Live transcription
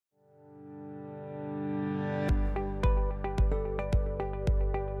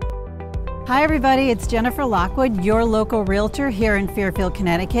Hi everybody, it's Jennifer Lockwood, your local realtor here in Fairfield,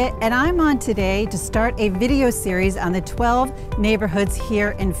 Connecticut, and I'm on today to start a video series on the 12 neighborhoods here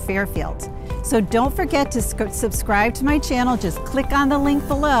in Fairfield. So don't forget to subscribe to my channel, just click on the link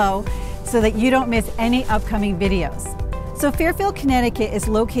below so that you don't miss any upcoming videos. So Fairfield, Connecticut is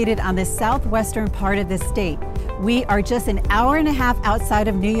located on the southwestern part of the state. We are just an hour and a half outside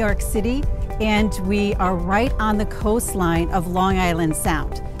of New York City, and we are right on the coastline of Long Island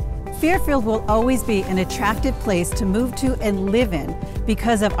Sound. Fairfield will always be an attractive place to move to and live in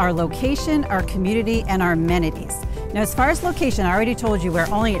because of our location, our community, and our amenities. Now, as far as location, I already told you we're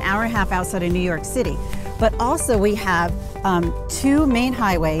only an hour and a half outside of New York City, but also we have two main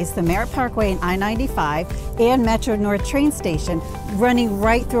highways, the Merritt Parkway and I-95 and Metro North train station running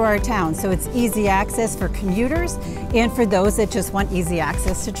right through our town. So it's easy access for commuters and for those that just want easy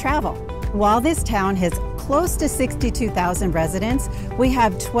access to travel. While this town has close to 62,000 residents, we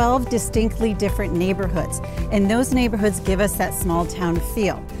have 12 distinctly different neighborhoods, and those neighborhoods give us that small town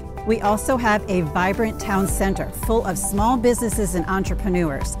feel. We also have a vibrant town center full of small businesses and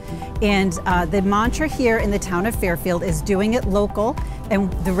entrepreneurs. And the mantra here in the town of Fairfield is doing it local, and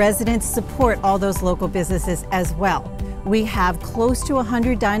the residents support all those local businesses as well. We have close to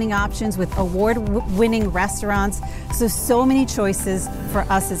 100 dining options with award-winning restaurants, so many choices for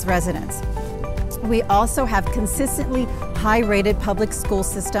us as residents. We also have consistently high-rated public school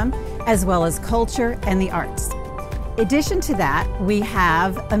system, as well as culture and the arts. In addition to that, we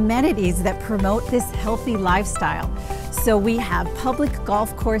have amenities that promote this healthy lifestyle. So we have public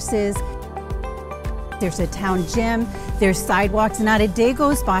golf courses, there's a town gym, there's sidewalks. Not a day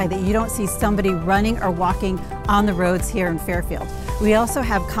goes by that you don't see somebody running or walking on the roads here in Fairfield. We also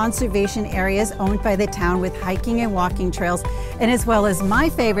have conservation areas owned by the town with hiking and walking trails, and as well as my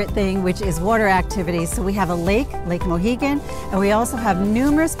favorite thing, which is water activities. So we have a lake, Lake Mohegan, and we also have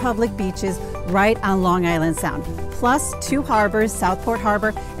numerous public beaches right on Long Island Sound, plus two harbors, Southport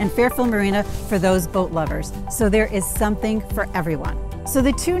Harbor and Fairfield Marina for those boat lovers. So there is something for everyone. So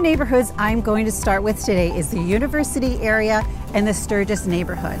the two neighborhoods I'm going to start with today is the University area and the Sturges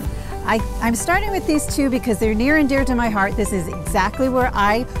neighborhood. I'm starting with these two because they're near and dear to my heart. This is exactly where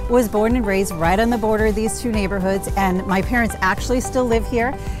I was born and raised, right on the border of these two neighborhoods, and my parents actually still live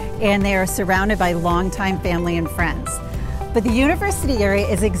here, and they are surrounded by longtime family and friends. But the University area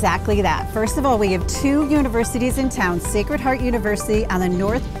is exactly that. First of all, we have two universities in town, Sacred Heart University on the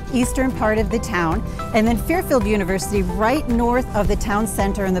northeastern part of the town, and then Fairfield University right north of the town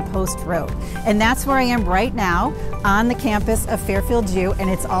center in the Post Road. And that's where I am right now on the campus of Fairfield U, and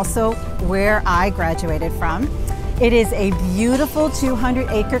it's also where I graduated from. It is a beautiful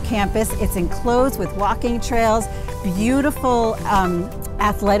 200-acre campus. It's enclosed with walking trails, beautiful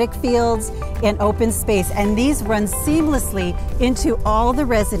athletic fields, and open space. And these run seamlessly into all the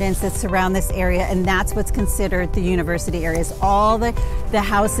residents that surround this area, and that's what's considered the university areas, all the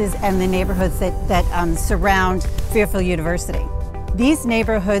houses and the neighborhoods that surround Fairfield University. These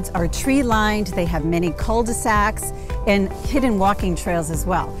neighborhoods are tree-lined, they have many cul-de-sacs and hidden walking trails as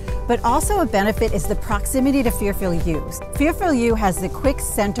well. But also a benefit is the proximity to Fairfield U. Fairfield U has the quick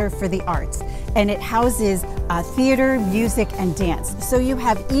center for the arts, and it houses theater, music, and dance. So you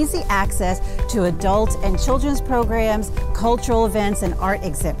have easy access to adult and children's programs, cultural events, and art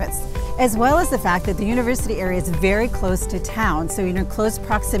exhibits, as well as the fact that the university area is very close to town, so you're in close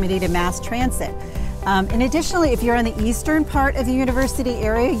proximity to mass transit. And additionally, if you're on the eastern part of the university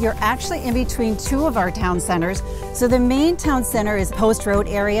area, you're actually in between two of our town centers. So the main town center is Post Road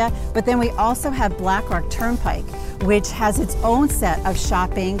area, but then we also have Black Rock Turnpike, which has its own set of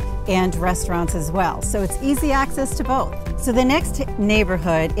shopping and restaurants as well. So it's easy access to both. So the next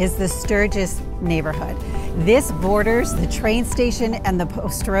neighborhood is the Sturges neighborhood. This borders the train station and the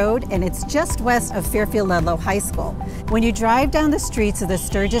Post Road, and it's just west of Fairfield Ludlow High School. When you drive down the streets of the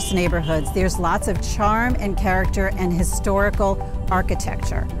Sturges neighborhoods, there's lots of charm and character and historical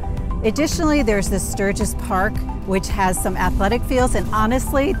architecture. Additionally, there's the Sturges Park, which has some athletic fields and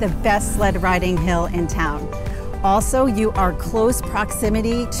honestly, the best sled riding hill in town. Also, you are close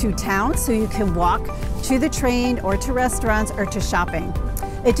proximity to town, so you can walk to the train or to restaurants or to shopping.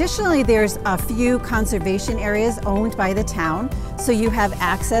 Additionally, there's a few conservation areas owned by the town, so you have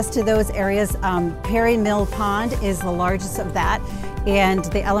access to those areas. Perry Mill Pond is the largest of that, and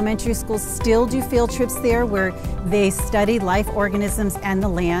the elementary schools still do field trips there where they study life organisms and the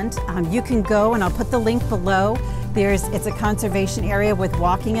land. You can go, and I'll put the link below. It's a conservation area with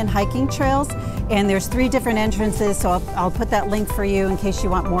walking and hiking trails, and there's 3 different entrances, so I'll put that link for you in case you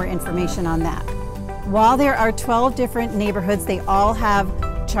want more information on that. While there are 12 different neighborhoods, they all have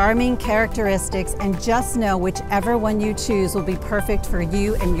charming characteristics, and just know whichever one you choose will be perfect for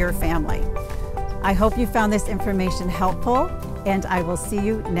you and your family. I hope you found this information helpful, and I will see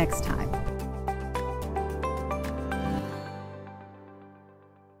you next time.